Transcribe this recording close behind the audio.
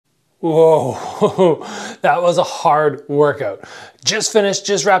Whoa, that was a hard workout. Just finished,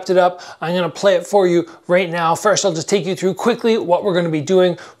 just wrapped it up. I'm gonna play it for you right now. First, I'll just take you through quickly what we're gonna be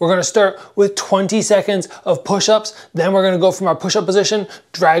doing. We're gonna start with 20 seconds of push-ups. Then we're gonna go from our push-up position,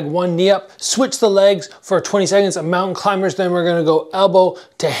 drag one knee up, switch the legs for 20 seconds of mountain climbers. Then we're gonna go elbow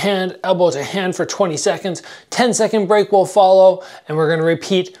to hand for 20 seconds. 10-second break will follow, and we're gonna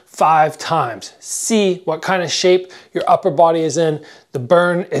repeat 5 times. See what kind of shape your upper body is in. The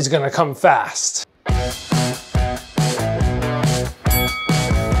burn is gonna come fast.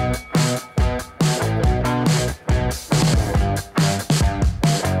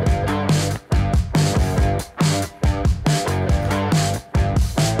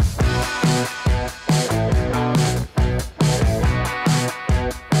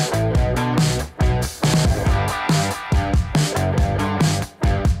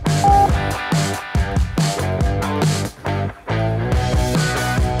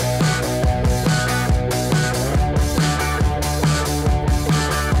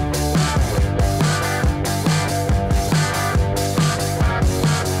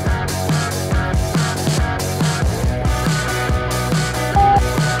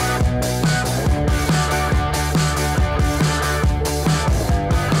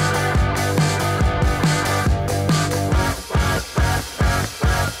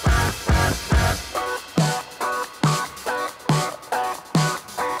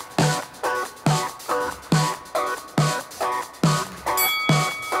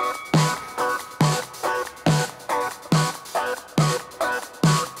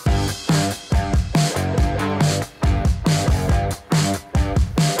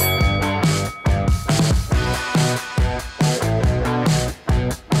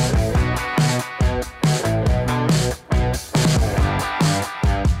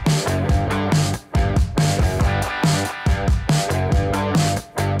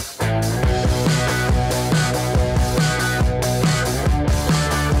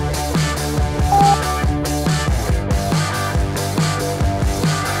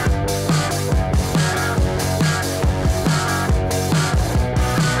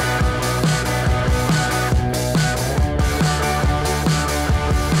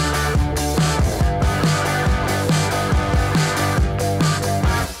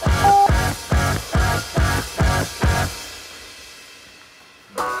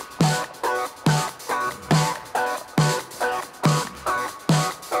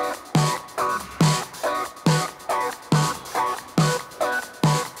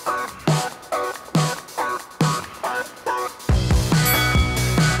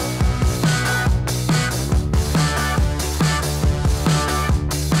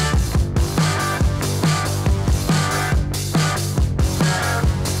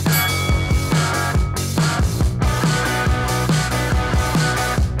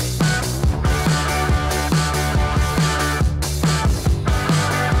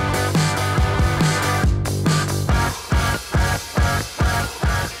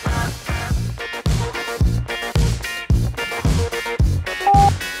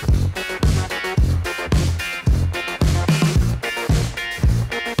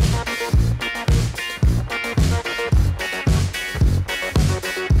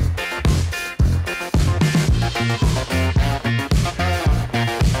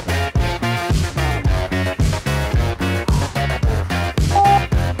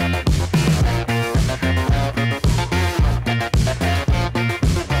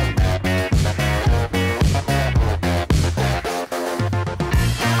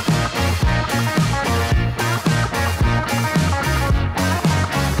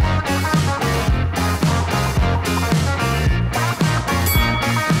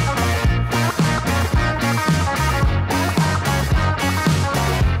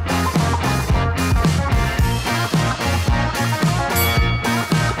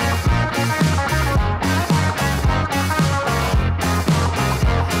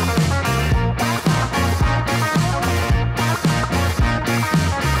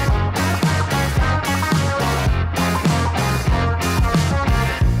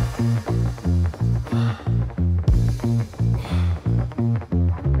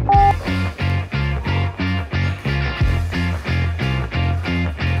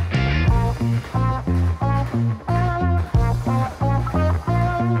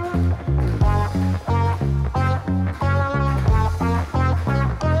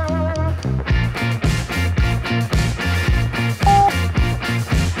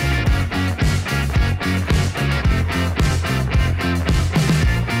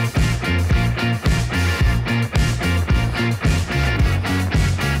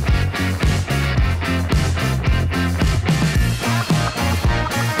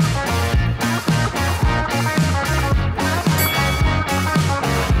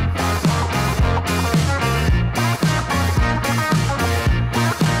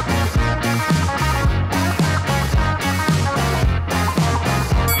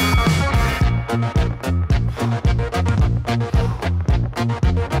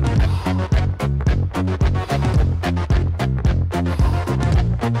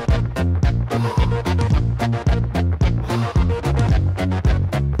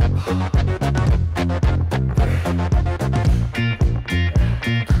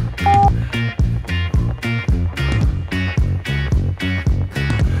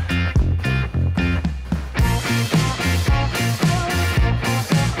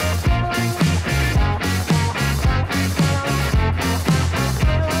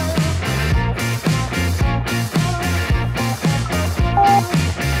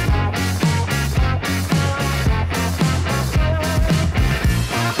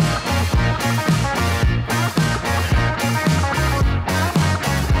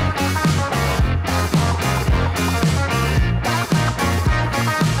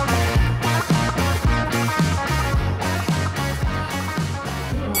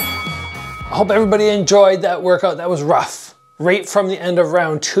 I hope everybody enjoyed that workout. That was rough. Right from the end of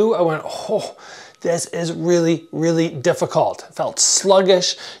round 2, I went, oh, this is really, really difficult. I felt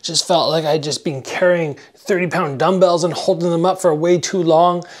sluggish, just felt like I'd just been carrying 30-pound dumbbells and holding them up for way too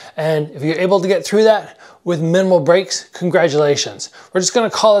long. And if you're able to get through that with minimal breaks, congratulations. We're just gonna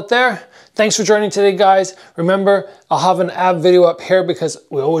call it there. Thanks for joining today, guys. Remember, I'll have an ab video up here because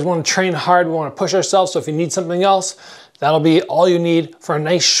we always wanna train hard, we wanna push ourselves, so if you need something else, that'll be all you need for a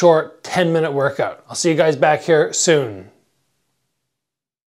nice short 10-minute workout. I'll see you guys back here soon.